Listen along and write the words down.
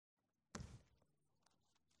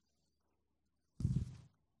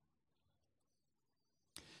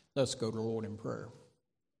Let's go to the Lord in prayer.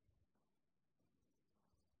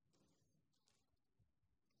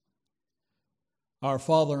 Our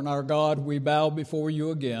Father and our God, we bow before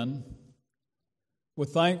you again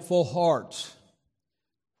with thankful hearts,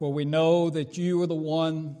 for we know that you are the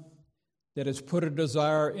one that has put a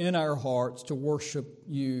desire in our hearts to worship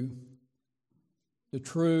you, the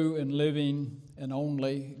true and living and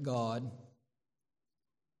only God.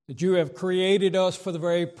 That you have created us for the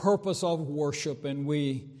very purpose of worship, and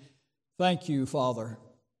we thank you, Father.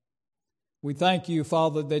 We thank you,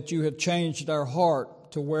 Father, that you have changed our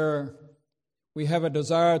heart to where we have a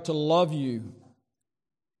desire to love you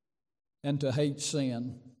and to hate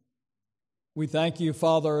sin. We thank you,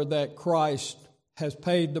 Father, that Christ has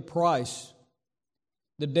paid the price,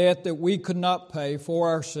 the debt that we could not pay for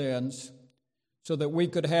our sins, so that we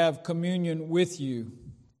could have communion with you.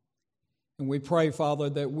 And we pray, Father,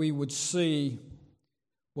 that we would see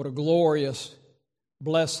what a glorious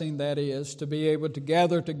blessing that is to be able to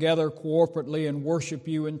gather together corporately and worship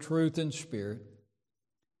you in truth and spirit.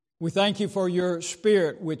 We thank you for your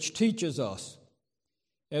Spirit which teaches us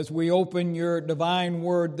as we open your divine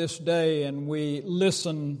word this day and we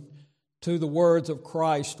listen to the words of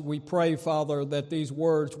Christ. We pray, Father, that these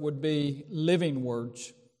words would be living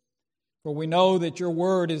words. For we know that your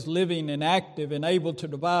word is living and active and able to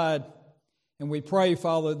divide. And we pray,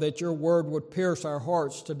 Father, that your word would pierce our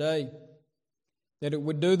hearts today, that it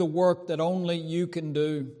would do the work that only you can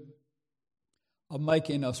do of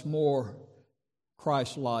making us more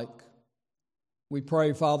Christ-like. We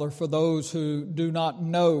pray, Father, for those who do not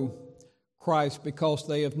know Christ because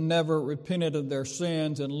they have never repented of their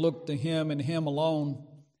sins and looked to him and him alone.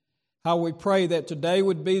 How we pray that today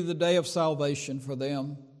would be the day of salvation for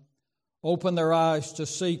them. Open their eyes to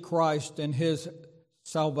see Christ and his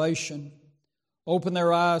salvation. Open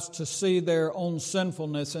their eyes to see their own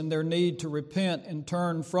sinfulness and their need to repent and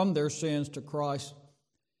turn from their sins to Christ.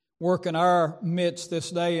 Work in our midst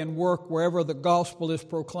this day and work wherever the gospel is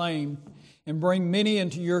proclaimed and bring many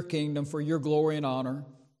into your kingdom for your glory and honor.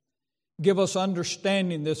 Give us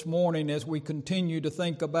understanding this morning as we continue to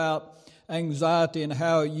think about anxiety and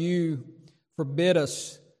how you forbid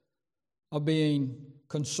us of being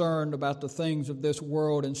concerned about the things of this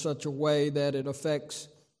world in such a way that it affects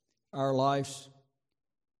our lives.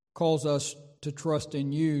 Calls us to trust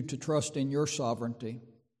in you, to trust in your sovereignty.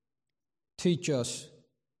 Teach us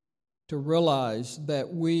to realize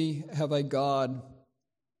that we have a God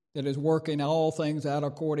that is working all things out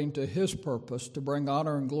according to his purpose to bring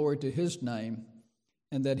honor and glory to his name,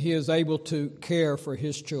 and that he is able to care for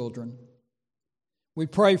his children. We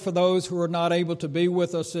pray for those who are not able to be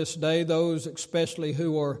with us this day, those especially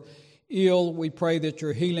who are ill. We pray that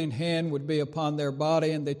your healing hand would be upon their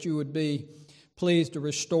body and that you would be pleased to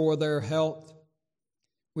restore their health.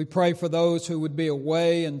 We pray for those who would be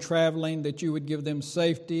away and traveling, that you would give them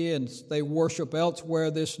safety, and they worship elsewhere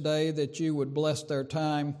this day, that you would bless their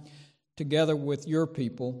time together with your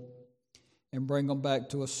people and bring them back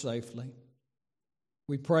to us safely.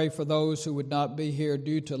 We pray for those who would not be here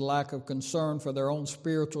due to lack of concern for their own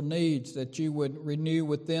spiritual needs, that you would renew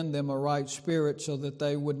within them a right spirit so that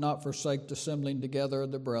they would not forsake the assembling together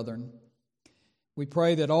of the brethren. We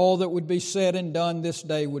pray that all that would be said and done this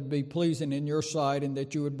day would be pleasing in your sight, and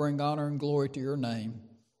that you would bring honor and glory to your name.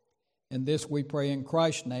 And this we pray in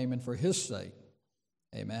Christ's name and for his sake.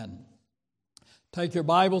 Amen. Take your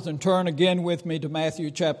Bibles and turn again with me to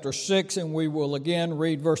Matthew chapter 6, and we will again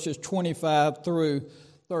read verses 25 through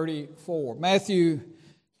 34. Matthew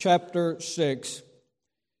chapter 6,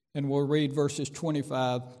 and we'll read verses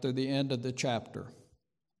 25 through the end of the chapter.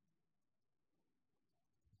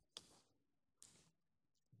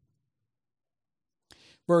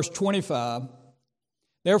 Verse 25,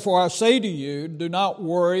 therefore I say to you, do not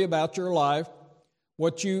worry about your life,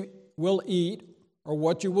 what you will eat or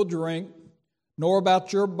what you will drink, nor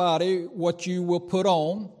about your body, what you will put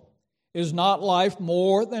on. Is not life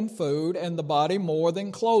more than food, and the body more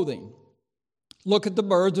than clothing? Look at the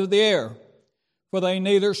birds of the air, for they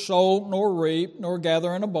neither sow nor reap nor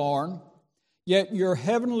gather in a barn, yet your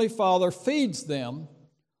heavenly Father feeds them.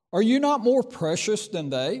 Are you not more precious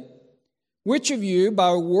than they? Which of you,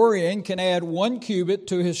 by worrying, can add 1 cubit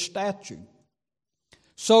to his stature?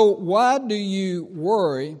 So why do you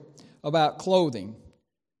worry about clothing?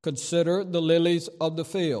 Consider the lilies of the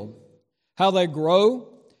field, how they grow,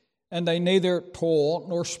 and they neither toil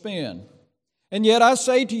nor spin. And yet I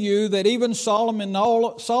say to you that even Solomon in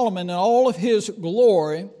all of his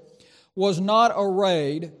glory was not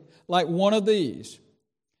arrayed like one of these.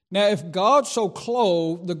 Now if God so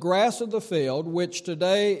clothed the grass of the field, which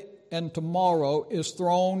today and tomorrow is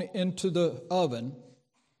thrown into the oven,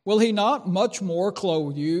 Will he not much more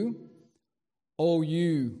clothe you, O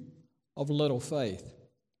you of little faith?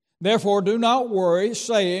 Therefore do not worry,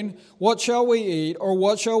 saying, what shall we eat, or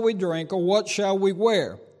what shall we drink, or what shall we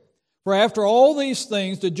wear? For after all these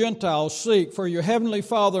things the Gentiles seek, for your heavenly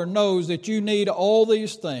Father knows that you need all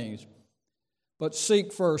these things. But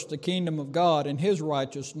seek first the kingdom of God and his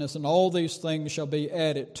righteousness, and all these things shall be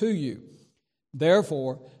added to you.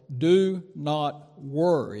 Therefore, do not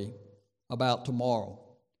worry about tomorrow.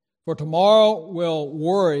 For tomorrow will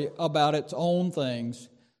worry about its own things.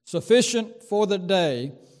 Sufficient for the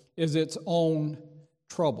day is its own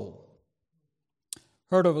trouble.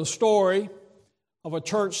 Heard of a story of a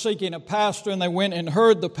church seeking a pastor, and they went and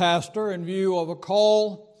heard the pastor in view of a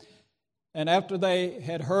call. And after they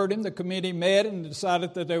had heard him, the committee met and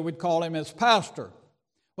decided that they would call him as pastor.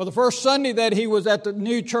 Well, the first Sunday that he was at the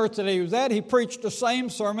new church that he was at, he preached the same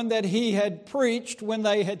sermon that he had preached when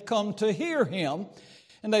they had come to hear him.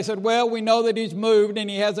 And they said, well, we know that he's moved and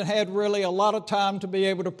he hasn't had really a lot of time to be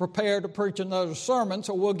able to prepare to preach another sermon,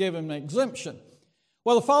 so we'll give him an exemption.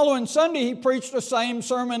 Well, the following Sunday, he preached the same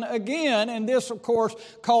sermon again, and this, of course,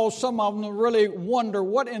 caused some of them to really wonder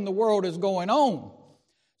what in the world is going on.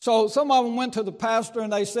 So some of them went to the pastor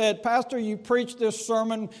and they said, Pastor, you preached this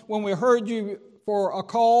sermon when we heard you for a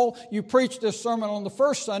call. You preached this sermon on the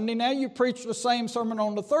first Sunday. Now you preach the same sermon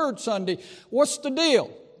on the third Sunday. What's the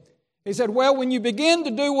deal? He said, well, when you begin to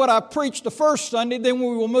do what I preached the first Sunday, then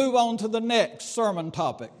we will move on to the next sermon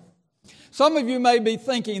topic. Some of you may be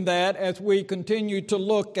thinking that as we continue to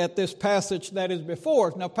look at this passage that is before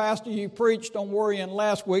us. Now, Pastor, you preached on worrying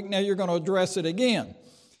last week. Now you're going to address it again.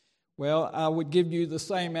 Well, I would give you the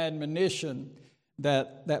same admonition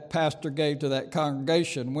that pastor gave to that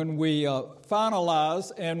congregation. When we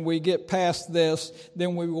finalize and we get past this,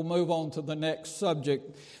 then we will move on to the next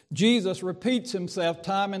subject. Jesus repeats himself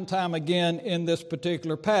time and time again in this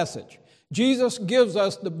particular passage. Jesus gives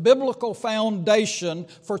us the biblical foundation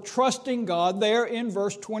for trusting God there in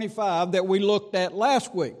verse 25 that we looked at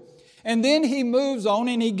last week. And then he moves on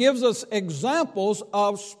and he gives us examples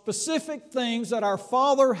of specific things that our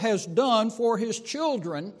Father has done for his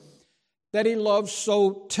children that he loves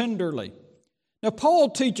so tenderly. Now, Paul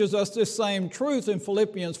teaches us this same truth in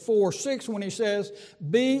Philippians 4:6 when he says,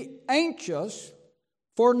 be anxious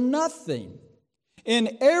for nothing.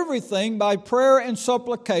 In everything, by prayer and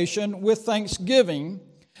supplication with thanksgiving,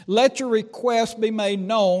 let your requests be made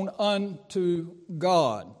known unto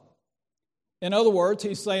God. In other words,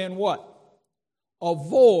 he's saying what?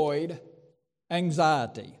 Avoid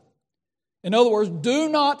anxiety. In other words, do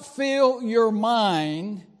not fill your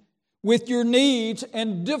mind with your needs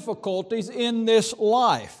and difficulties in this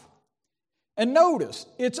life. And notice,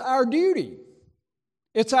 it's our duty.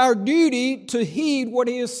 It's our duty to heed what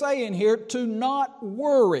he is saying here, to not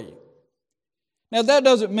worry. Now, that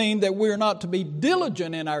doesn't mean that we're not to be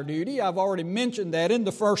diligent in our duty. I've already mentioned that in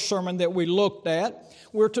the first sermon that we looked at.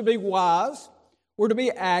 We're to be wise. We're to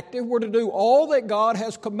be active. We're to do all that God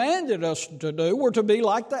has commanded us to do. We're to be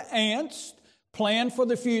like the ants, plan for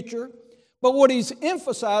the future. But what he's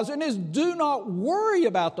emphasizing is do not worry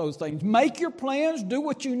about those things. Make your plans, do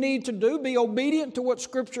what you need to do, be obedient to what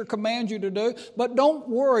Scripture commands you to do, but don't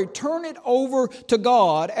worry. Turn it over to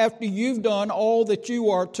God after you've done all that you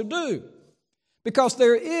are to do. Because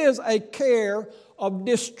there is a care of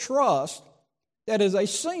distrust that is a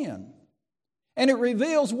sin. And it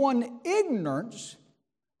reveals one ignorance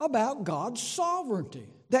about God's sovereignty,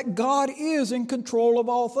 that God is in control of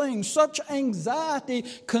all things. Such anxiety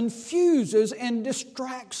confuses and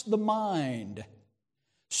distracts the mind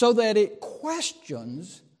so that it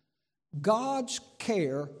questions God's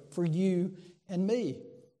care for you and me.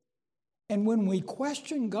 And when we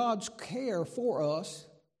question God's care for us,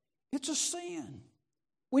 it's a sin.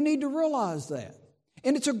 We need to realize that.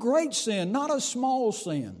 And it's a great sin, not a small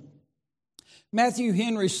sin. Matthew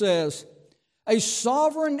Henry says, a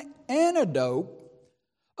sovereign antidote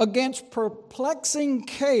against perplexing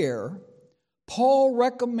care, Paul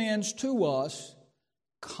recommends to us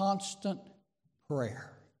constant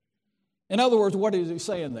prayer. In other words, what is he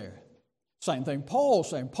saying there? Same thing Paul's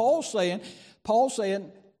saying. Paul's saying,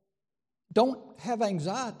 don't have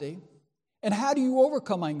anxiety. And how do you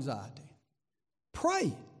overcome anxiety?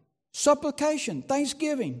 Pray, supplication,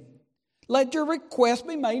 thanksgiving. Let your request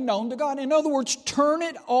be made known to God. In other words, turn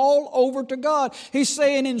it all over to God. He's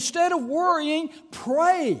saying instead of worrying,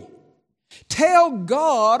 pray. Tell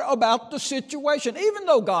God about the situation. Even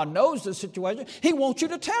though God knows the situation, He wants you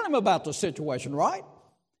to tell Him about the situation, right?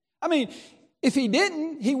 I mean, if He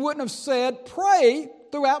didn't, He wouldn't have said pray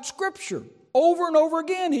throughout Scripture. Over and over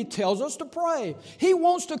again, He tells us to pray. He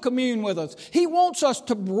wants to commune with us. He wants us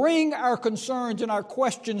to bring our concerns and our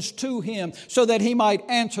questions to Him so that He might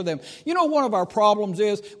answer them. You know, one of our problems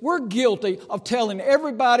is we're guilty of telling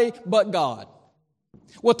everybody but God.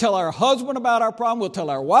 We'll tell our husband about our problem. We'll tell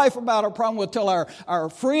our wife about our problem. We'll tell our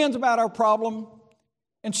friends about our problem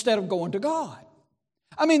instead of going to God.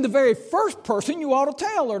 I mean, the very first person you ought to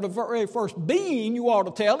tell, or the very first being you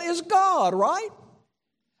ought to tell, is God, right?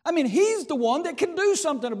 I mean, He's the one that can do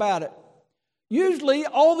something about it. Usually,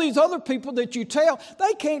 all these other people that you tell,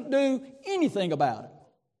 they can't do anything about it.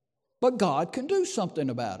 But God can do something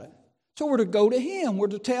about it. So we're to go to Him. We're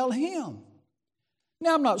to tell Him.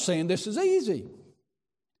 Now, I'm not saying this is easy,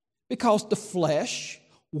 because the flesh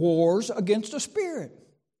wars against the spirit.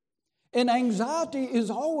 And anxiety is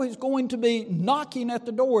always going to be knocking at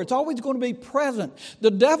the door. It's always going to be present.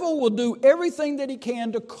 The devil will do everything that he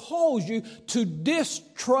can to cause you to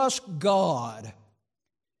distrust God.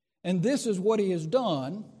 And this is what he has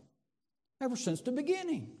done ever since the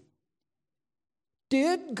beginning.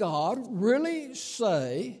 Did God really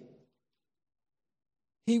say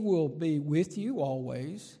He will be with you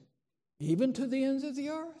always, even to the ends of the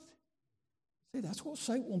earth? See, that's what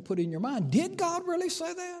Satan will put in your mind. Did God really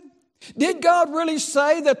say that? Did God really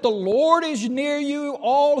say that the Lord is near you,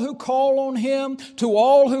 all who call on Him, to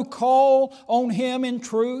all who call on Him in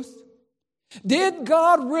truth? Did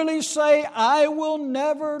God really say, I will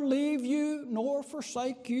never leave you nor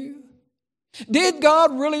forsake you? Did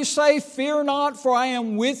God really say, fear not, for I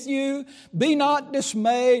am with you? Be not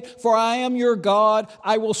dismayed, for I am your God.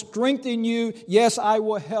 I will strengthen you. Yes, I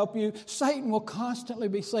will help you. Satan will constantly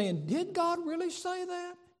be saying, did God really say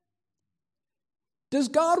that? Does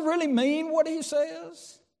God really mean what He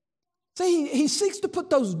says? See, he seeks to put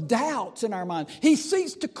those doubts in our mind. He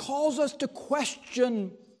seeks to cause us to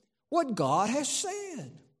question what God has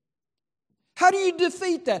said. How do you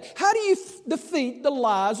defeat that? How do you defeat the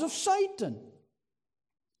lies of Satan?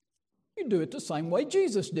 You do it the same way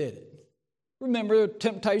Jesus did it. Remember the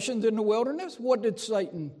temptations in the wilderness? What did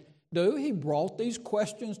Satan do? He brought these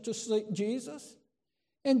questions to Jesus.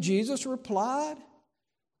 And Jesus replied,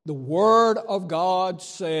 the Word of God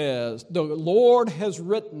says, the Lord has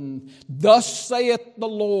written, thus saith the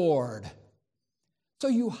Lord. So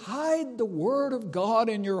you hide the Word of God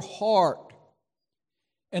in your heart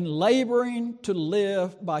and laboring to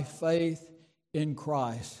live by faith in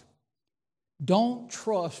Christ. Don't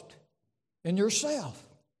trust in yourself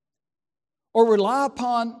or rely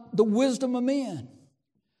upon the wisdom of men.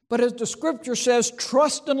 But as the Scripture says,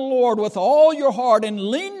 trust in the Lord with all your heart and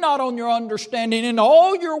lean not on your understanding. In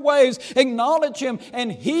all your ways acknowledge Him,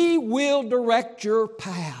 and He will direct your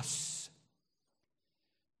paths.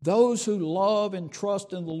 Those who love and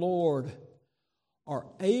trust in the Lord are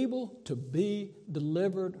able to be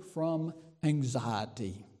delivered from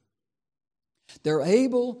anxiety. They're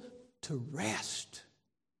able to rest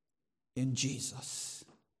in Jesus.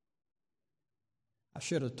 I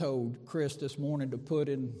should have told Chris this morning to put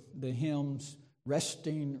in the hymns,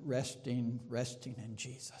 resting, resting, resting in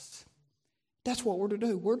Jesus. That's what we're to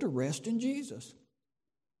do. We're to rest in Jesus.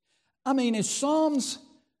 I mean, in Psalms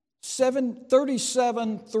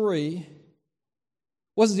 37:3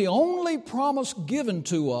 was the only promise given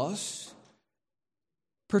to us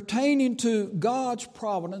pertaining to God's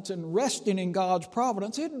providence and resting in God's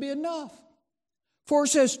providence, it'd be enough. For it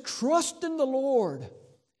says, trust in the Lord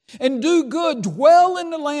and do good, dwell in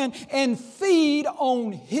the land, and feed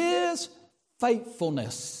on His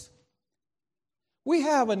faithfulness. We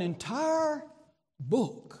have an entire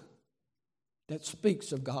book that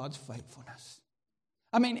speaks of God's faithfulness.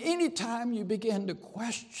 I mean, anytime you begin to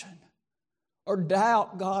question or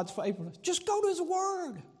doubt God's faithfulness, just go to His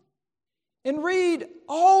Word and read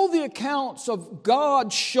all the accounts of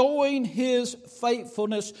God showing His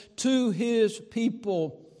faithfulness to His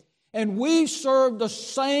people. And we serve the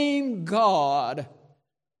same God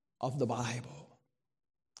of the Bible.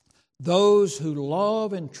 Those who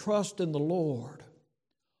love and trust in the Lord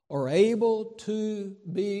are able to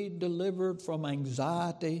be delivered from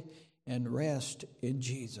anxiety and rest in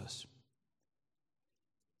Jesus.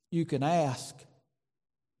 You can ask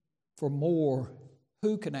for more.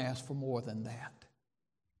 Who can ask for more than that?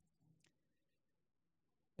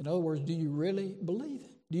 In other words, do you really believe it?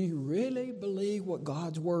 Do you really believe what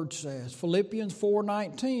God's Word says? Philippians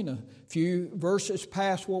 4:19, a few verses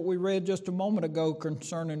past what we read just a moment ago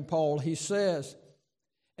concerning Paul, he says,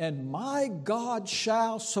 and my God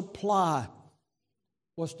shall supply,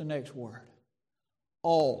 what's the next word?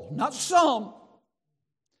 All, not some,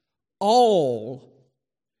 all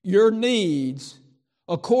your needs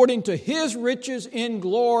according to His riches in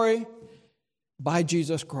glory by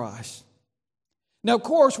Jesus Christ. Now, of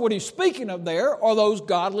course, what he's speaking of there are those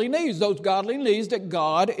godly needs that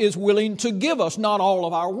God is willing to give us, not all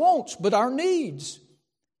of our wants, but our needs.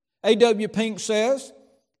 A.W. Pink says,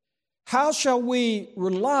 "How shall we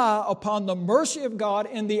rely upon the mercy of God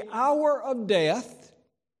in the hour of death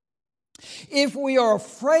if we are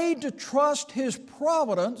afraid to trust His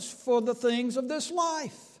providence for the things of this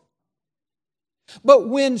life? But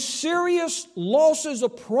when serious losses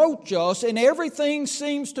approach us and everything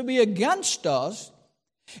seems to be against us,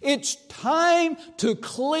 it's time to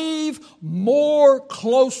cleave more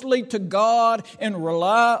closely to God and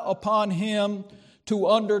rely upon Him to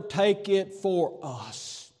undertake it for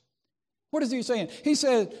us." What is he saying? He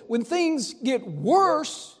said, when things get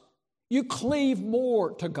worse, you cleave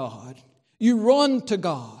more to God. You run to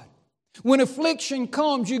God. When affliction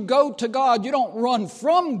comes, you go to God. You don't run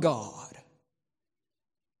from God.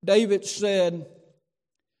 David said,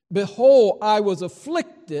 "Behold, I was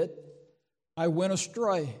afflicted, I went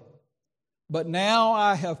astray, but now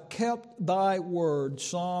I have kept thy word."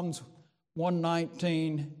 Psalms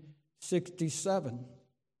 119:67.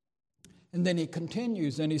 And then he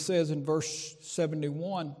continues and he says in verse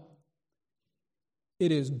 71,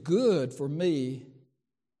 "It is good for me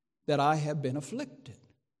that I have been afflicted."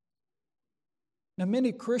 Now,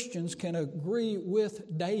 many Christians can agree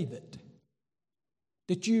with David.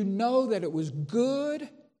 Did you know that it was good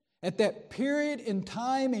at that period in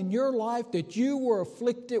time in your life that you were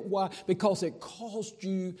afflicted? Why? Because it caused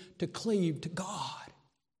you to cleave to God.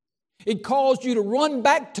 It caused you to run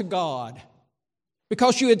back to God.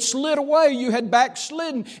 Because you had slid away, you had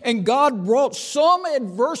backslidden, and God brought some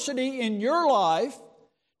adversity in your life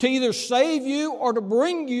to either save you or to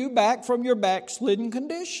bring you back from your backslidden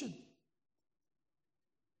condition.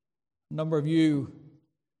 A number of you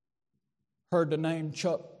heard the name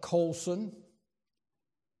Chuck Colson.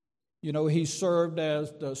 You know, he served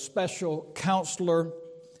as the special counselor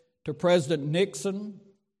to President Nixon.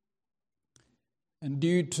 And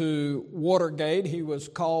due to Watergate, he was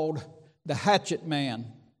called the Hatchet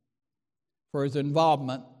Man for his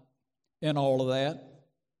involvement in all of that.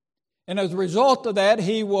 And as a result of that,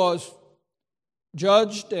 he was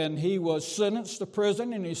judged and he was sentenced to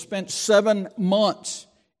prison, and he spent 7 months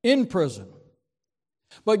in prison.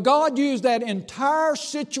 But God used that entire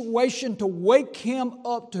situation to wake him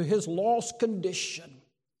up to his lost condition.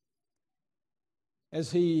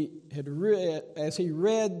 As he read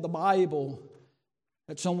the Bible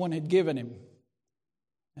that someone had given him,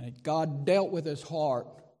 and God dealt with his heart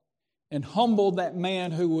and humbled that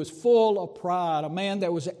man who was full of pride, a man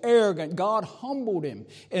that was arrogant. God humbled him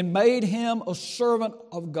and made him a servant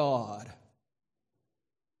of God.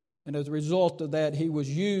 And as a result of that, he was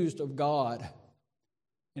used of God.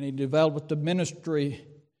 And he developed a ministry,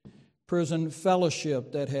 Prison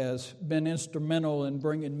Fellowship, that has been instrumental in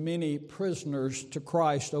bringing many prisoners to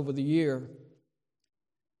Christ over the year.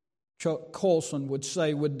 Chuck Colson would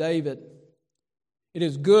say with David, "It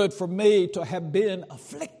is good for me to have been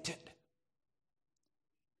afflicted."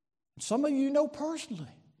 Some of you know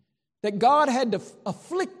personally that God had to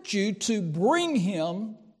afflict you to bring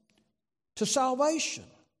him to salvation.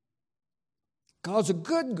 God's a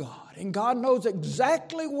good God, and God knows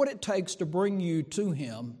exactly what it takes to bring you to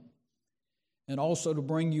Him and also to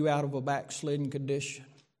bring you out of a backslidden condition.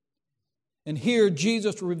 And here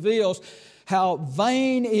Jesus reveals how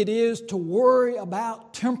vain it is to worry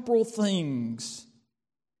about temporal things.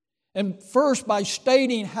 And first by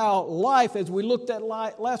stating how life, as we looked at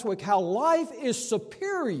last week, how life is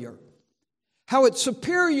superior. How it's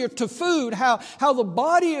superior to food, how the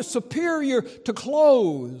body is superior to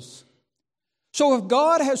clothes. So if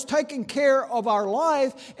God has taken care of our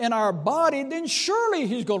life and our body, then surely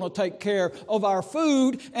He's going to take care of our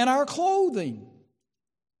food and our clothing.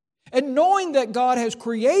 And knowing that God has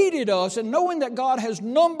created us and knowing that God has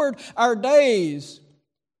numbered our days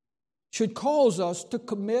should cause us to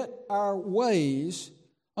commit our ways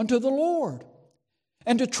unto the Lord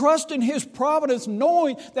and to trust in His providence,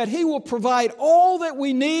 knowing that He will provide all that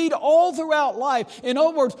we need all throughout life. In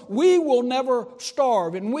other words, we will never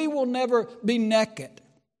starve and we will never be naked.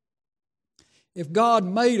 If God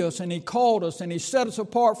made us and He called us and He set us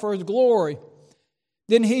apart for His glory,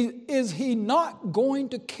 then is He not going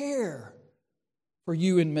to care for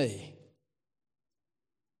you and me?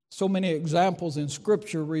 So many examples in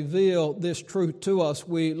Scripture reveal this truth to us.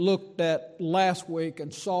 We looked at last week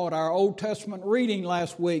and saw at our Old Testament reading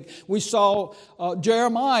last week. We saw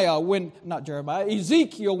Ezekiel,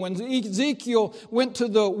 when Ezekiel went to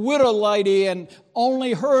the widow lady and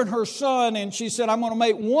only her and her son, and she said, "I'm going to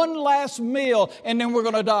make one last meal and then we're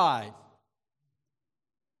going to die."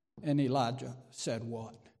 And Elijah said,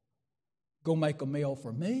 "What? Go make a meal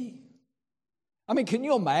for me?" I mean, can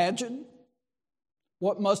you imagine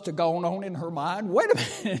what must have gone on in her mind? Wait a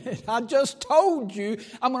minute, I just told you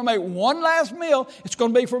I'm going to make one last meal. It's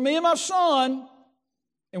going to be for me and my son,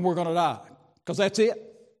 and we're going to die. Because that's it.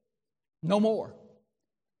 No more.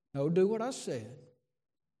 No, do what I said,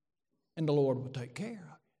 and the Lord will take care of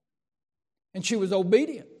it. And she was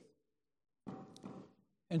obedient.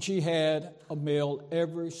 And she had a meal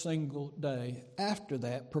every single day after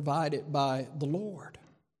that, provided by the Lord.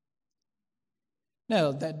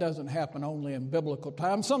 Now, that doesn't happen only in biblical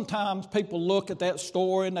times. Sometimes people look at that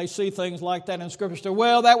story and they see things like that in Scripture and say,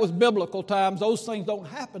 well, that was biblical times. Those things don't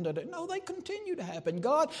happen today. No, they continue to happen.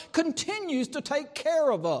 God continues to take care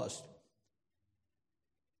of us.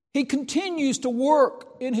 He continues to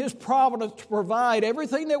work in His providence to provide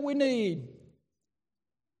everything that we need.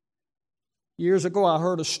 Years ago, I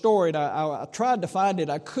heard a story, and I tried to find it.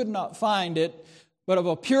 I could not find it, but of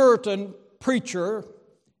a Puritan preacher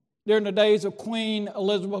during the days of Queen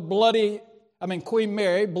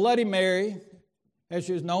Mary, Bloody Mary, as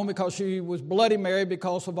she was known, because she was Bloody Mary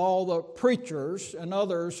because of all the preachers and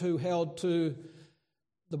others who held to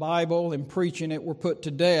the Bible and preaching it were put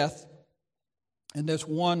to death. And this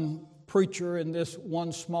one preacher in this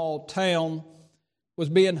one small town was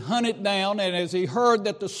being hunted down, and as he heard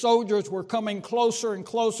that the soldiers were coming closer and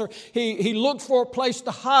closer, he looked for a place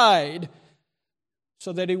to hide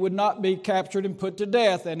so that he would not be captured and put to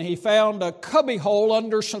death. And he found a cubby hole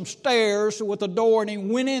under some stairs with a door, and he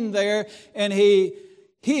went in there and he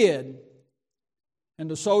hid. And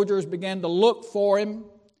the soldiers began to look for him,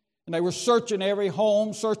 and they were searching every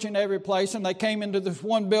home, searching every place, and they came into this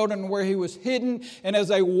one building where he was hidden. And as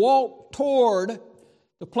they walked toward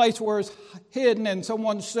the place where it's hidden, and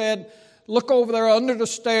someone said, look over there under the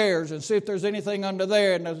stairs and see if there's anything under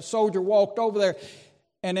there. And the soldier walked over there.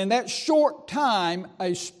 And in that short time,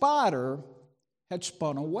 a spider had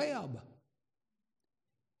spun a web.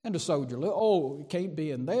 And the soldier looked, oh, it can't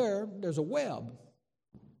be in there. There's a web.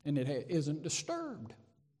 And it isn't disturbed.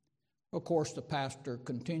 Of course, the pastor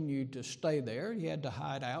continued to stay there. He had to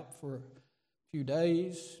hide out for a few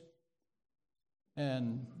days.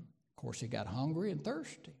 And of course, he got hungry and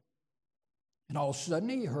thirsty. And all of a sudden,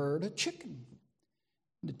 he heard a chicken.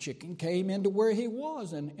 The chicken came into where he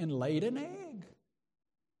was and laid an egg.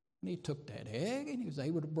 And he took that egg and he was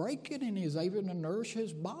able to break it, and he was able to nourish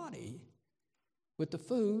his body with the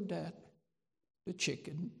food that the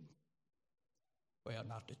chicken, well,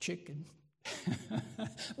 not the chicken,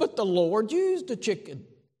 but the Lord used the chicken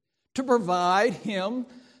to provide him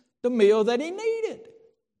the meal that he needed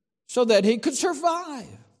so that he could survive.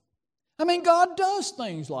 I mean, God does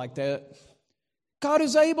things like that. God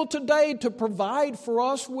is able today to provide for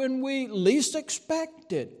us when we least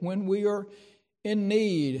expect it, when we are in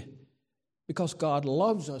need, because God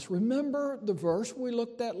loves us. Remember the verse we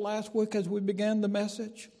looked at last week as we began the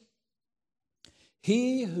message?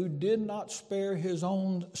 He who did not spare his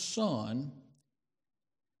own son,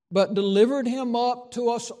 but delivered him up to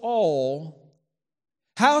us all,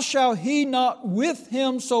 how shall he not with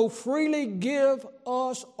him so freely give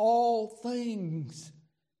us all things?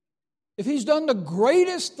 If he's done the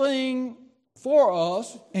greatest thing for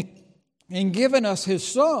us and given us his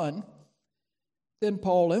son, then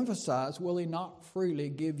Paul emphasized, will he not freely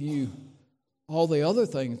give you all the other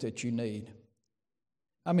things that you need?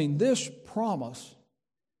 I mean, this promise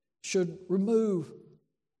should remove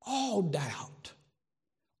all doubt,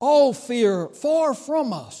 all fear far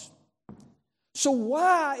from us. So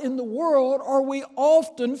why in the world are we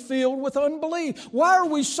often filled with unbelief? Why are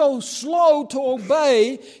we so slow to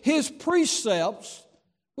obey his precepts,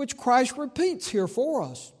 which Christ repeats here for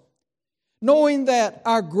us? Knowing that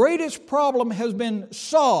our greatest problem has been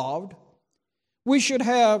solved, we should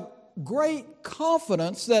have great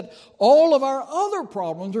confidence that all of our other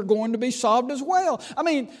problems are going to be solved as well. I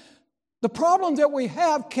mean, the problems that we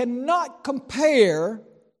have cannot compare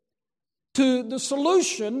to the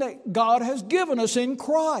solution that God has given us in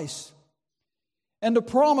Christ, and the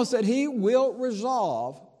promise that he will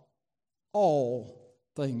resolve all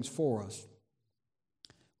things for us.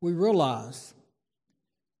 We realize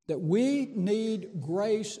that we need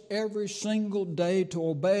grace every single day to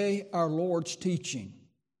obey our Lord's teaching,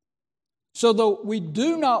 so that we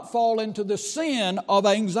do not fall into the sin of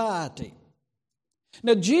anxiety.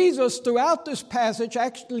 Now, Jesus, throughout this passage,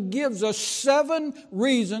 actually gives us 7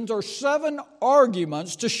 reasons or 7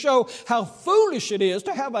 arguments to show how foolish it is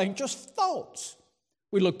to have anxious thoughts.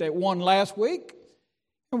 We looked at one last week,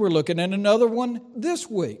 and we're looking at another one this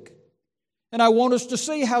week. And I want us to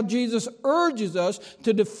see how Jesus urges us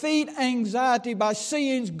to defeat anxiety by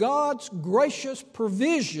seeing God's gracious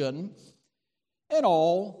provision in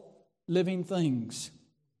all living things.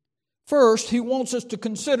 First, he wants us to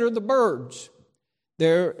consider the birds.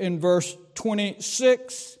 There in verse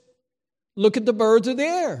 26, look at the birds of the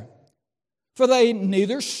air. For they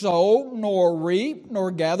neither sow nor reap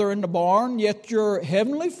nor gather in the barn, yet your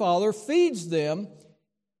heavenly Father feeds them.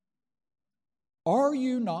 Are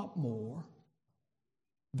you not more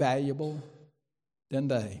valuable than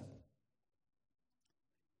they?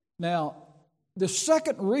 Now, the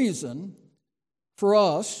second reason for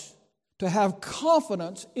us to have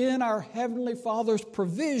confidence in our Heavenly Father's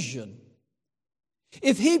provision,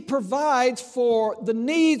 if He provides for the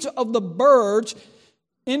needs of the birds,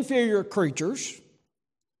 inferior creatures,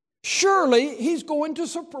 surely He's going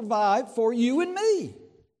to provide for you and me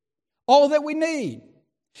all that we need.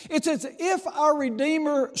 It's as if our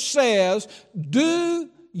Redeemer says,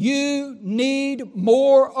 do you need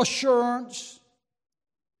more assurance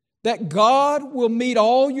that God will meet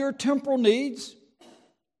all your temporal needs?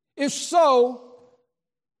 If so,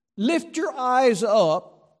 lift your eyes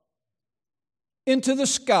up into the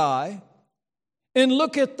sky and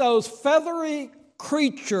look at those feathery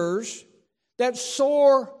creatures that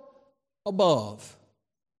soar above.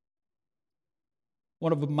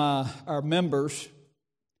 One of our members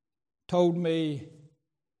told me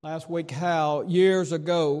last week how years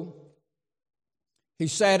ago he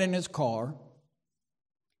sat in his car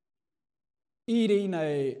eating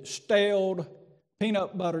a stale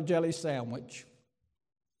peanut butter jelly sandwich,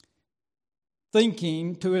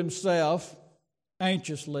 thinking to himself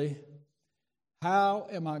anxiously, how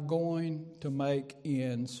am I going to make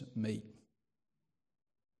ends meet?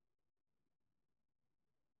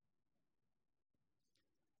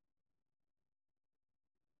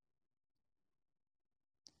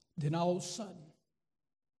 Then all of a sudden,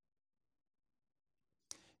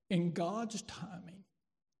 in God's timing,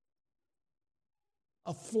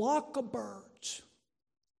 a flock of birds,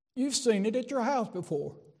 you've seen it at your house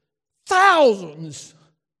before, thousands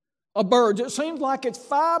of birds, it seems like it's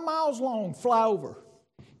 5 miles long, fly over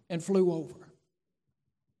and flew over.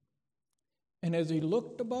 And as he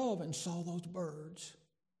looked above and saw those birds,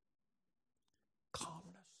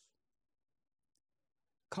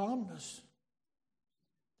 calmness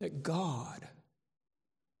that God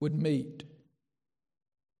would meet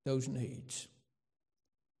those needs.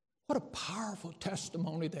 What a powerful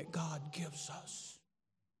testimony that God gives us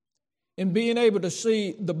in being able to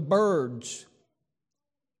see the birds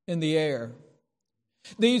in the air.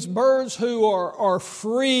 These birds who are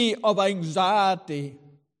free of anxiety.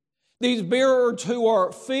 These birds who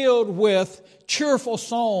are filled with cheerful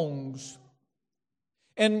songs.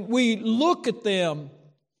 And we look at them,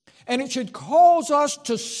 and it should cause us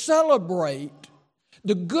to celebrate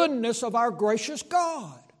the goodness of our gracious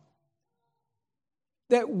God.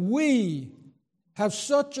 That we have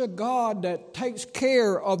such a God that takes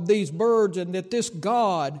care of these birds, and that this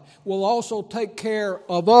God will also take care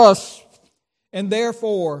of us, and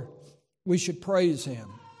therefore we should praise Him.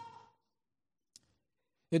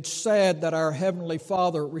 It's sad that our Heavenly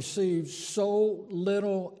Father receives so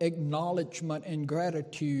little acknowledgement and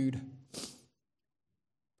gratitude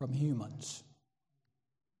from humans.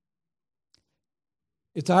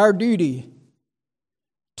 It's our duty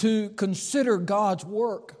to consider God's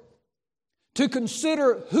work, to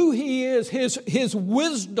consider who He is, His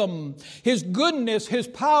wisdom, His goodness, His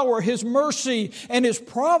power, His mercy, and His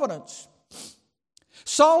providence.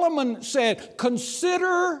 Solomon said,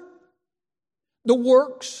 consider the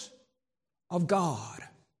works of God.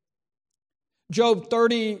 Job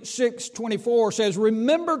 36:24 says,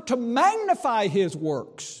 remember to magnify His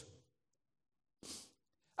works.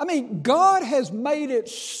 I mean, God has made it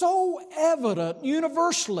so evident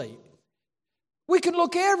universally. We can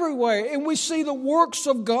look everywhere and we see the works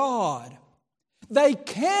of God. They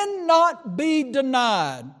cannot be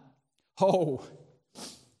denied. Oh,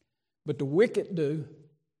 but the wicked do.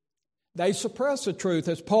 They suppress the truth,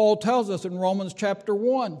 as Paul tells us in Romans chapter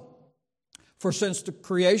 1. For since the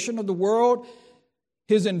creation of the world,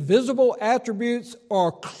 His invisible attributes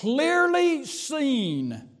are clearly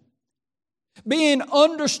seen, being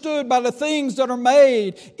understood by the things that are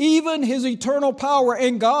made, even His eternal power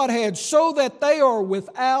and Godhead, so that they are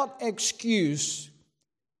without excuse.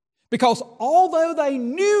 Because although they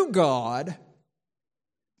knew God,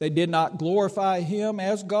 they did not glorify Him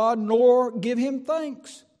as God, nor give Him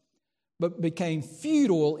thanks, but became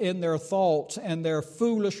futile in their thoughts, and their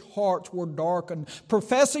foolish hearts were darkened.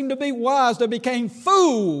 Professing to be wise, they became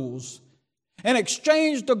fools, and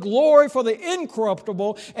exchanged the glory for the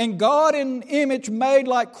incorruptible, and God in image made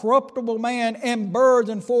like corruptible man, and birds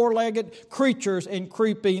and four-legged creatures and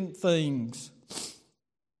creeping things.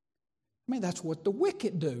 I mean, that's what the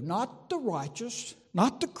wicked do, not the righteous,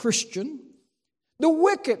 not the Christian. The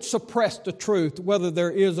wicked suppress the truth, whether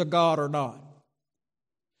there is a God or not.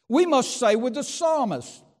 We must say with the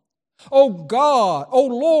psalmist, O God, O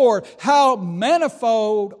Lord, how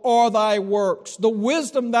manifold are thy works. The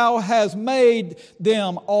wisdom thou hast made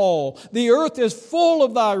them all. The earth is full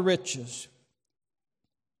of thy riches.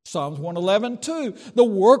 Psalms 111:2. The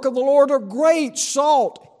work of the Lord are great,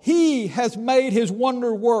 salt. He has made his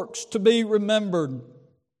wonder works to be remembered.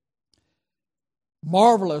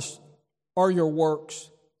 Marvelous are your works,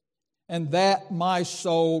 and that my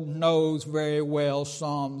soul knows very well.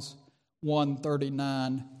 Psalms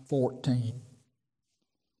 139:14.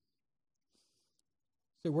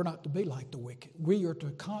 See, we're not to be like the wicked. We are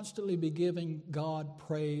to constantly be giving God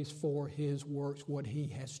praise for his works, what he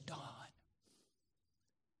has done.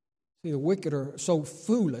 See, the wicked are so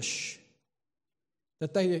foolish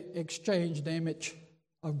that they exchange the image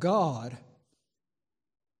of God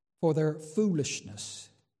for their foolishness.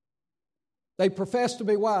 They profess to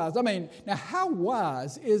be wise. I mean, now how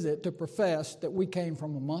wise is it to profess that we came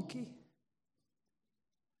from a monkey?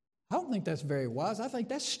 I don't think that's very wise. I think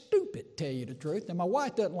that's stupid, to tell you the truth. And my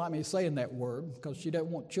wife doesn't like me saying that word because she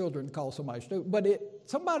doesn't want children to call somebody stupid. But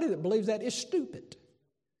somebody that believes that is stupid.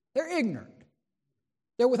 They're ignorant.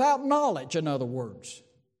 They're without knowledge, in other words.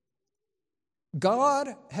 God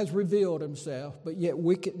has revealed himself, but yet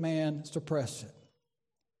wicked man suppress it.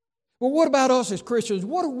 Well, what about us as Christians?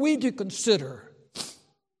 What are we to consider?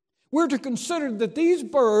 We're to consider that these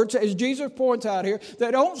birds, as Jesus points out here, they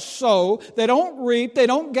don't sow, they don't reap, they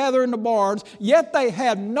don't gather in the barns, yet they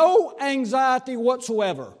have no anxiety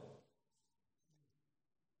whatsoever.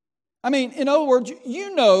 I mean, in other words,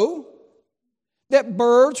 you know that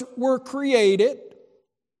birds were created,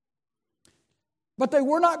 but they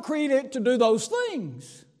were not created to do those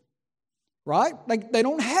things, right? They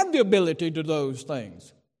don't have the ability to do those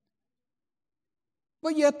things.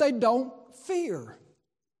 But yet they don't fear.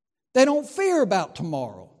 They don't fear about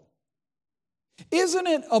tomorrow. Isn't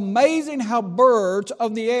it amazing how birds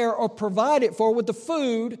of the air are provided for with the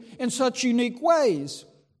food in such unique ways?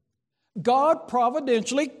 God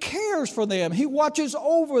providentially cares for them. He watches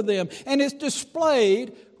over them, and it's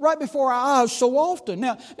displayed right before our eyes so often.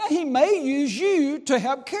 Now he may use you to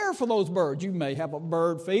help care for those birds. You may have a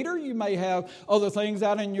bird feeder. You may have other things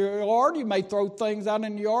out in your yard. You may throw things out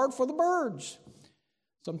in the yard for the birds.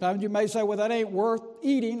 Sometimes you may say, well, that ain't worth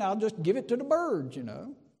eating. I'll just give it to the birds,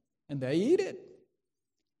 and they eat it.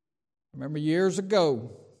 I remember years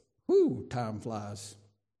ago, time flies.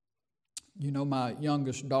 You know my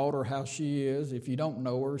youngest daughter, how she is. If you don't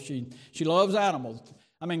know her, she loves animals.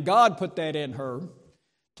 I mean, God put that in her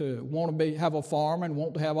to want to have a farm and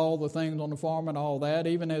want to have all the things on the farm and all that.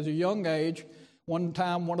 Even as a young age, one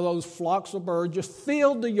time one of those flocks of birds just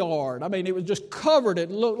filled the yard. I mean, it was just covered. It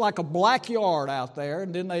looked like a black yard out there.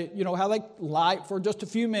 And then they, how they light for just a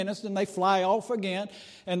few minutes, then they fly off again.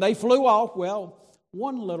 And they flew off. Well,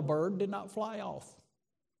 one little bird did not fly off.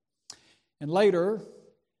 And later,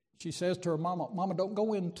 she says to her mama, Mama, don't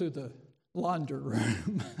go into the laundry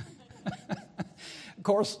room. Of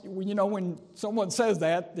course, when someone says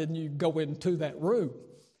that, then you go into that room.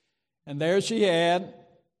 And there she had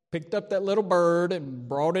picked up that little bird and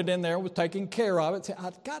brought it in there and was taking care of it. Said,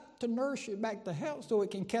 I've got to nurse it back to health so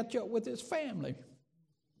it can catch up with its family.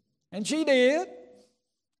 And she did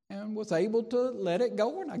and was able to let it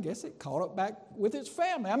go, and I guess it caught up back with its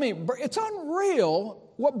family. I mean, it's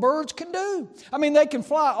unreal what birds can do. I mean, they can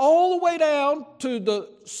fly all the way down to the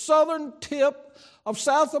southern tip of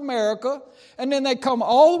South America, and then they come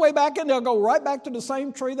all the way back and they'll go right back to the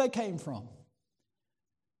same tree they came from.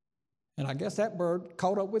 And I guess that bird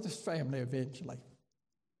caught up with his family eventually.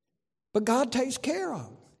 But God takes care of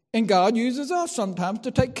it. And God uses us sometimes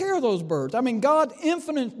to take care of those birds. I mean, God's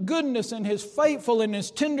infinite goodness and his faithful and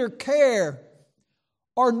his tender care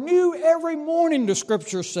are new every morning, the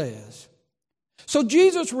Scripture says. So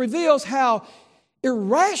Jesus reveals how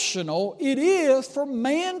irrational it is for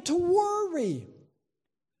man to worry.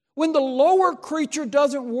 When the lower creature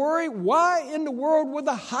doesn't worry, why in the world would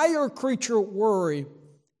the higher creature worry?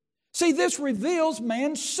 See, this reveals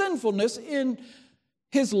man's sinfulness in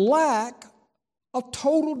his lack of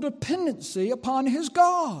total dependency upon his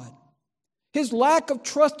God. His lack of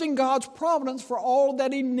trusting God's providence for all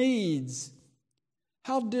that he needs.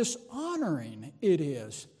 How dishonoring it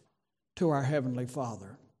is to our Heavenly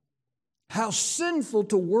Father. How sinful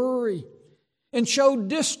to worry and show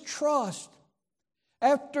distrust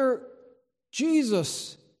after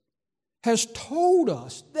Jesus has told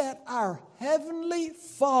us that our Heavenly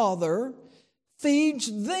Father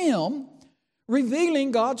feeds them,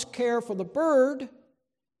 revealing God's care for the bird,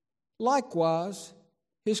 likewise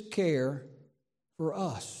his care for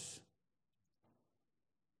us.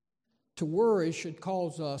 to worry should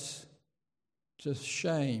cause us to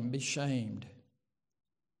be shamed.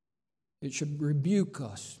 It should rebuke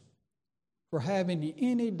us for having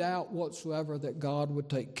any doubt whatsoever that God would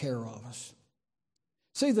take care of us.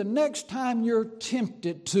 See, the next time you're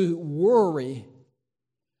tempted to worry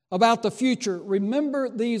about the future, remember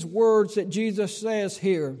these words that Jesus says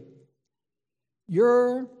here.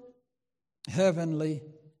 Your heavenly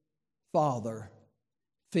Father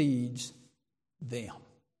feeds them.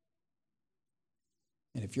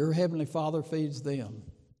 And if your heavenly Father feeds them,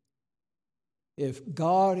 if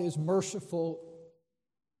God is merciful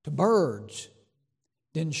to birds,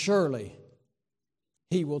 then surely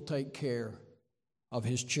He will take care of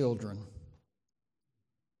His children.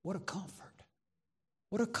 What a comfort.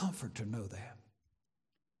 What a comfort to know that.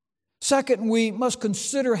 Second, we must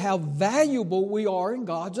consider how valuable we are in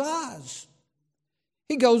God's eyes.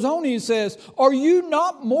 He goes on and he says, are you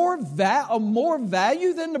not more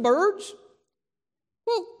value than the birds?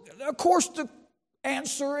 Well, of course, the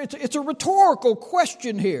answer, it's a rhetorical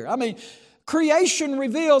question here. I mean, creation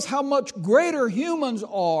reveals how much greater humans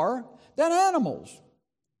are than animals.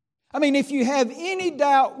 I mean, if you have any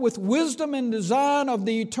doubt with wisdom and design of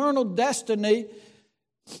the eternal destiny,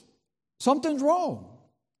 something's wrong.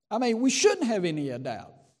 I mean, we shouldn't have any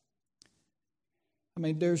doubt. I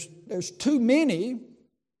mean, there's too many,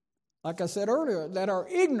 like I said earlier, that are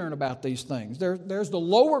ignorant about these things. There's the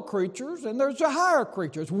lower creatures and there's the higher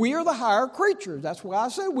creatures. We are the higher creatures. That's why I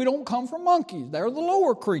said we don't come from monkeys. They're the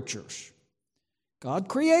lower creatures. God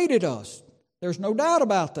created us. There's no doubt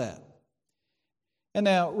about that. And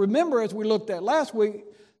now, remember, as we looked at last week,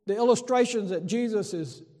 the illustrations that Jesus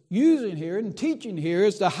is using here and teaching here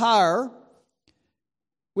is the higher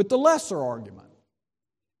with the lesser argument.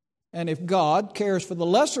 And if God cares for the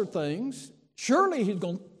lesser things, surely He's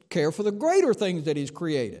going to care for the greater things that He's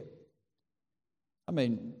created. I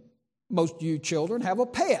mean, most of you children have a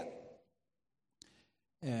pet.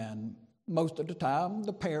 And most of the time,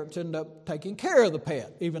 the parents end up taking care of the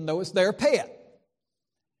pet, even though it's their pet.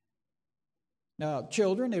 Now,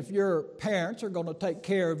 children, if your parents are going to take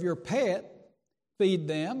care of your pet, feed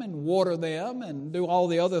them and water them and do all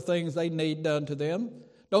the other things they need done to them,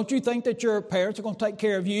 don't you think that your parents are going to take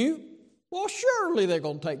care of you? Well, surely they're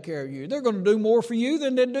going to take care of you. They're going to do more for you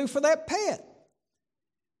than they do for that pet.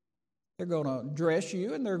 They're going to dress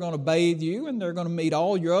you and they're going to bathe you and they're going to meet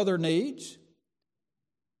all your other needs.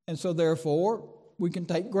 And so therefore, we can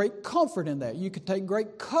take great comfort in that. You can take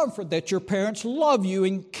great comfort that your parents love you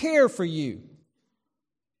and care for you.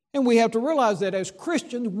 And we have to realize that as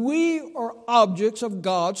Christians, we are objects of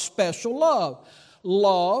God's special love.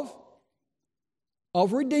 Love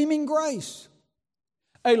of redeeming grace.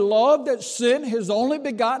 A love that sent His only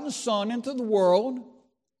begotten Son into the world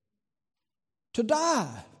to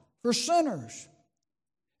die for sinners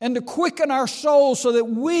and to quicken our souls so that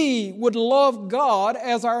we would love God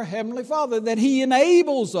as our Heavenly Father, that He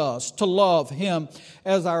enables us to love Him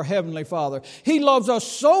as our Heavenly Father. He loves us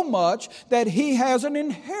so much that He has an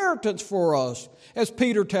inheritance for us, as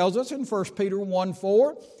Peter tells us in 1 Peter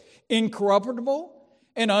 1:4, incorruptible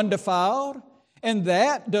and undefiled, and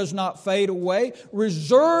that does not fade away,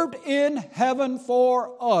 reserved in heaven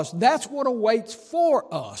for us. That's what awaits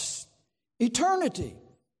for us, eternity.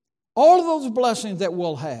 All of those blessings that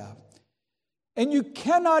we'll have. And you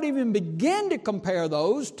cannot even begin to compare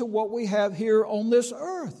those to what we have here on this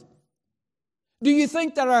earth. Do you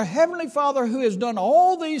think that our Heavenly Father, who has done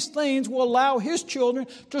all these things, will allow His children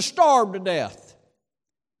to starve to death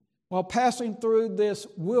while passing through this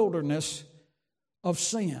wilderness of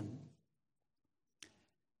sin?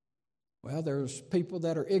 Well, there's people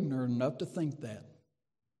that are ignorant enough to think that.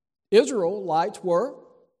 Israelites were.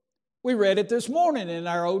 We read it this morning in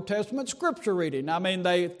our Old Testament scripture reading. I mean,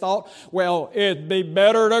 they thought, well, it'd be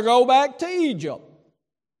better to go back to Egypt.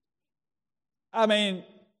 I mean,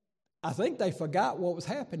 I think they forgot what was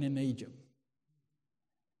happening in Egypt.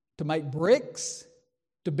 To make bricks,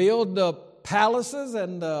 to build the palaces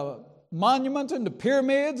and the monuments and the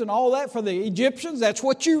pyramids and all that for the Egyptians, that's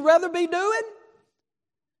what you'd rather be doing?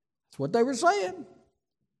 That's what they were saying.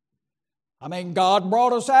 I mean, God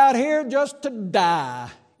brought us out here just to die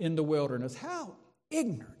in the wilderness. How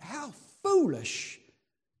ignorant, how foolish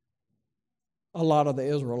a lot of the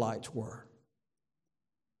Israelites were.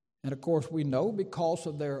 And of course we know because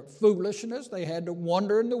of their foolishness they had to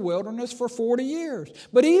wander in the wilderness for 40 years.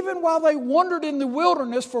 But even while they wandered in the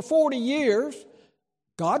wilderness for 40 years,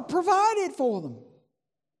 God provided for them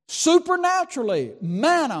supernaturally,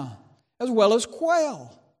 manna as well as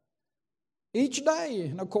quail each day.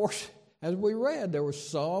 And of course, as we read, there were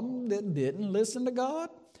some that didn't listen to God,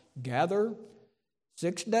 gather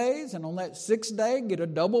 6 days, and on that 6th day get a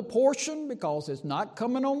double portion because it's not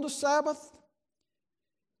coming on the Sabbath.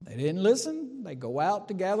 They didn't listen. They go out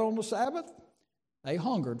to gather on the Sabbath. They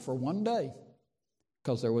hungered for 1 day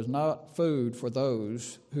because there was not food for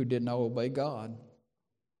those who did not obey God.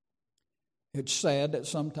 It's sad that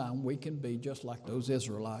sometimes we can be just like those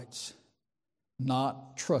Israelites,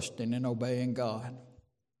 not trusting and obeying God.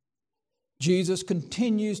 Jesus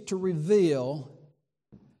continues to reveal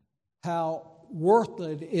how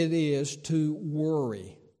worthless it is to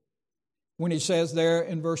worry. When he says there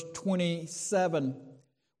in verse 27,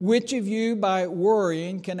 which of you by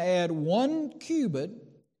worrying can add 1 cubit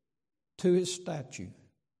to his stature?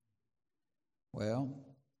 Well,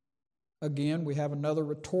 again, we have another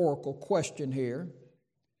rhetorical question here,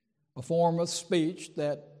 a form of speech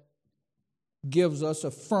that gives us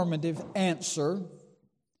affirmative answer.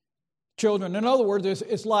 Children, in other words,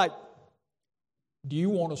 it's like, do you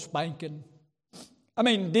want a spanking? I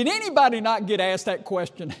mean, did anybody not get asked that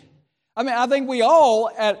question? I mean, I think we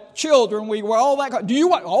all, at children, we were all that, do you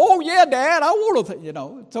want, oh yeah, Dad, I want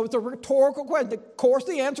to, So it's a rhetorical question. Of course,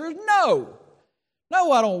 the answer is no.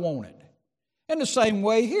 No, I don't want it. In the same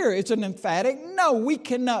way here, it's an emphatic no. We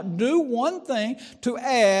cannot do one thing to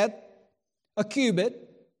add a cubit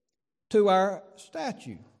to our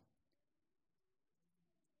statue.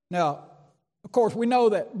 Now, of course, we know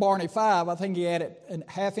that Barney 5, I think he added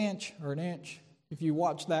a half inch or an inch. If you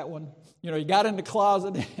watch that one, he got in the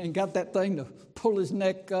closet and got that thing to pull his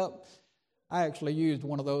neck up. I actually used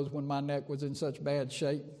one of those when my neck was in such bad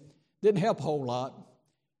shape. Didn't help a whole lot.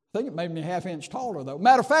 I think it made me a half inch taller, though.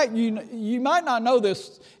 Matter of fact, you might not know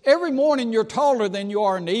this. Every morning you're taller than you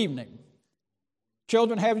are in the evening.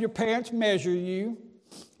 Children, have your parents measure you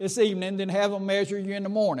this evening, then have them measure you in the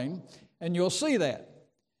morning, and you'll see that.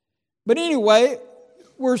 But anyway,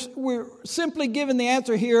 we're simply given the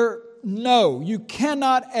answer here, no, you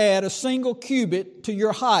cannot add a single cubit to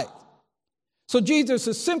your height. So Jesus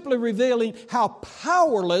is simply revealing how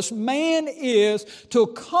powerless man is to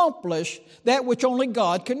accomplish that which only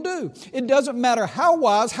God can do. It doesn't matter how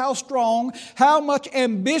wise, how strong, how much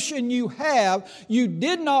ambition you have, you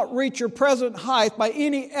did not reach your present height by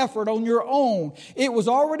any effort on your own. It was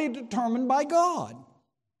already determined by God.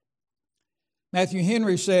 Matthew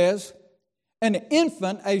Henry says, an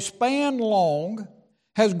infant a span long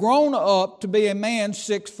has grown up to be a man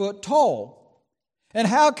 6 foot tall. And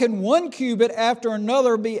how can 1 cubit after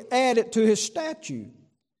another be added to his stature?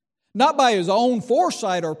 Not by his own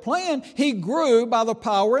foresight or plan. He grew by the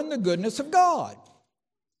power and the goodness of God.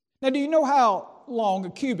 Now, do you know how long a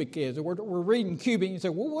cubit is? We're reading cubic, and you say,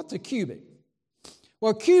 well, what's a cubit?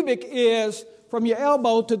 Well, a cubic is from your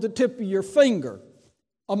elbow to the tip of your finger.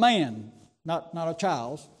 A man, not a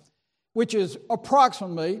child's, which is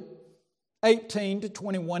approximately 18 to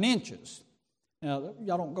 21 inches. Now,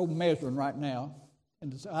 y'all don't go measuring right now.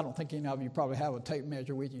 And I don't think any of you probably have a tape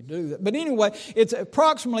measure with you to do that. But anyway, it's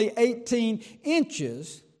approximately 18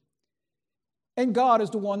 inches. And God is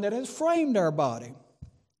the one that has framed our body.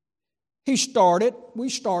 We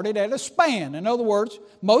started at a span. In other words,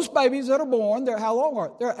 most babies that are born, how long are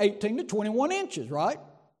they? They're 18 to 21 inches, right?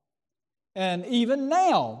 And even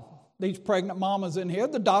now, these pregnant mamas in here,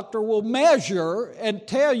 the doctor will measure and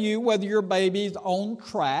tell you whether your baby's on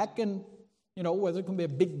track and, whether it can be a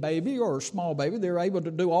big baby or a small baby. They're able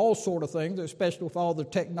to do all sort of things, especially with all the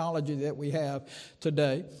technology that we have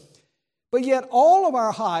today. But yet all of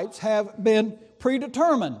our heights have been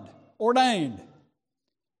predetermined, ordained.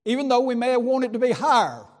 Even though we may have wanted to be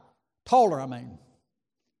taller,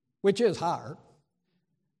 which is higher.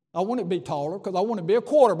 I wanted to be taller because I wanted to be a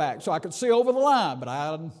quarterback so I could see over the line, but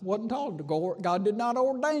I wasn't tall to go. God did not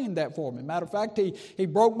ordain that for me. Matter of fact, He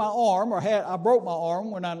broke my arm, I broke my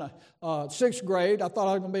arm when I was in 6th grade. I thought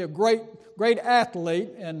I was going to be a great athlete,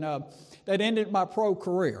 and that ended my pro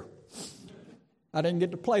career. I didn't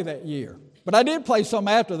get to play that year. But I did play some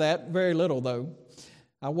after that, very little though.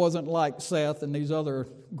 I wasn't like Seth and these other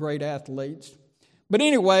great athletes. But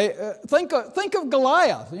anyway, think of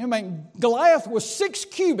Goliath. Goliath was 6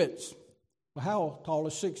 cubits. Well, how tall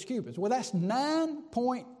is 6 cubits? Well, that's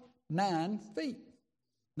 9.9 feet.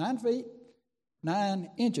 9 feet, 9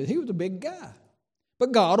 inches. He was a big guy.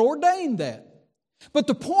 But God ordained that. But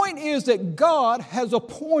the point is that God has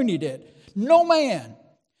appointed it. No man,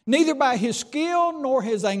 neither by his skill nor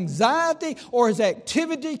his anxiety or his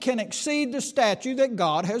activity, can exceed the stature that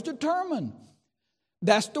God has determined.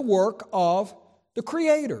 That's the work of the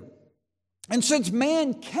Creator. And since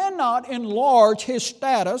man cannot enlarge his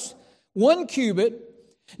status 1 cubit,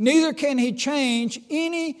 neither can he change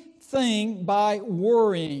anything by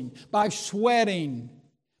worrying, by sweating,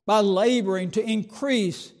 by laboring to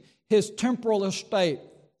increase his temporal estate.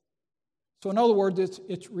 So in other words,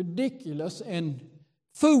 it's ridiculous and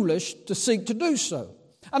foolish to seek to do so.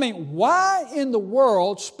 I mean, why in the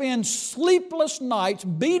world spend sleepless nights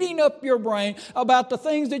beating up your brain about the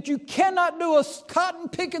things that you cannot do a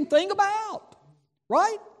cotton-picking thing about?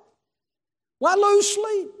 Right? Why lose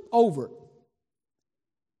sleep over it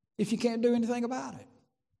if you can't do anything about it?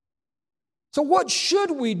 So what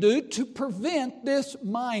should we do to prevent this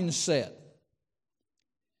mindset?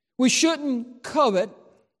 We shouldn't covet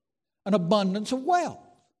an abundance of wealth.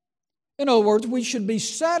 In other words, we should be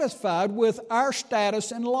satisfied with our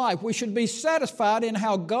status in life. We should be satisfied in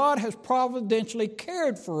how God has providentially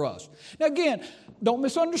cared for us. Now again, don't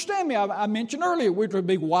misunderstand me. I mentioned earlier, we're to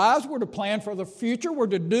be wise, we're to plan for the future, we're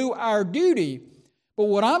to do our duty. But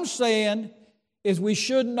what I'm saying is we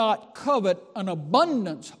should not covet an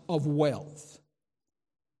abundance of wealth.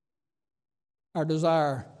 Our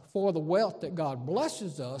desire for the wealth that God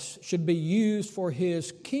blesses us should be used for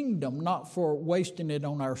His kingdom, not for wasting it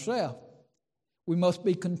on ourselves. We must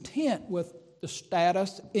be content with the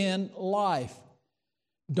status in life.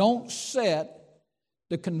 Don't set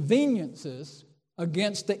the conveniences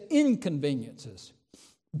against the inconveniences.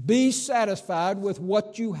 Be satisfied with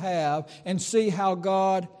what you have and see how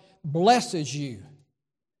God blesses you.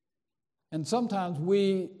 And sometimes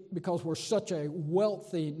because we're such a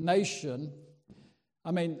wealthy nation,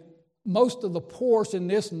 most of the poorest in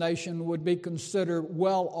this nation would be considered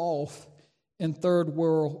well off in third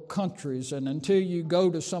world countries. And until you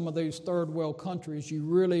go to some of these third world countries, you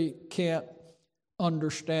really can't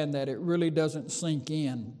understand that. It really doesn't sink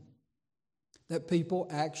in that people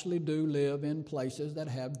actually do live in places that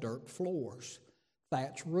have dirt floors,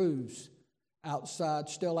 thatch roofs,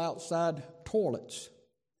 still outside toilets.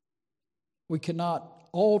 We cannot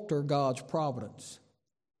alter God's providence,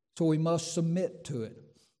 so we must submit to it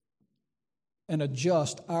and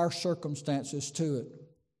adjust our circumstances to it.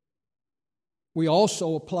 We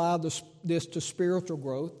also apply this to spiritual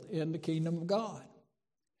growth in the kingdom of God.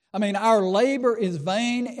 Our labor is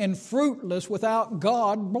vain and fruitless without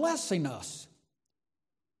God blessing us.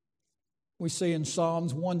 We see in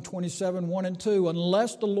Psalms 127, 1 and 2,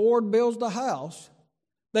 unless the Lord builds the house,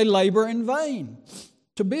 they labor in vain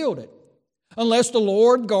to build it. Unless the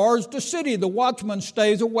Lord guards the city, the watchman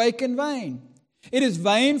stays awake in vain. It is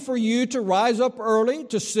vain for you to rise up early,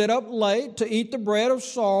 to sit up late, to eat the bread of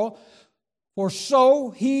sorrow, for so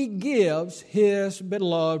He gives His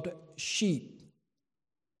beloved sheep.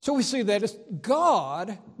 So we see that it's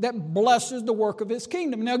God that blesses the work of His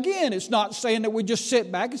kingdom. Now again, it's not saying that we just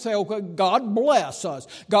sit back and say, okay, God bless us.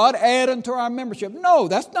 God add unto our membership. No,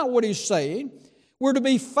 that's not what He's saying. We're to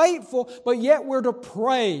be faithful, but yet we're to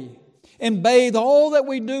pray and bathe all that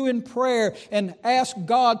we do in prayer and ask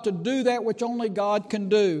God to do that which only God can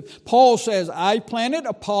do. Paul says, I planted,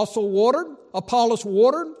 Apollos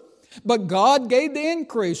watered, but God gave the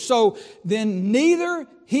increase. So then neither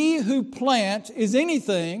he who plants is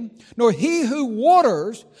anything, nor he who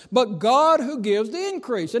waters, but God who gives the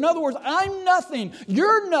increase. In other words, I'm nothing,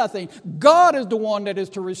 you're nothing. God is the one that is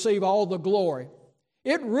to receive all the glory.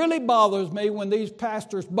 It really bothers me when these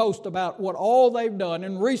pastors boast about what all they've done.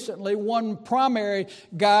 And recently, one primary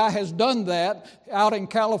guy has done that out in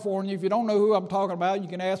California. If you don't know who I'm talking about, you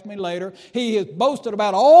can ask me later. He has boasted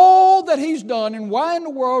about all that he's done. And why in the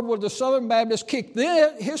world would the Southern Baptists kick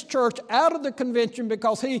his church out of the convention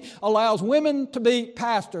because he allows women to be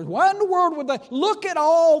pastors? Why in the world would they? Look at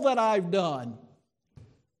all that I've done.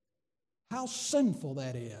 How sinful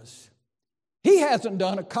that is. He hasn't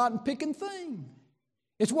done a cotton-picking thing.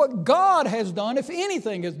 It's what God has done, if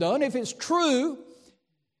anything is done, if it's true.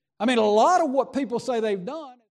 A lot of what people say they've done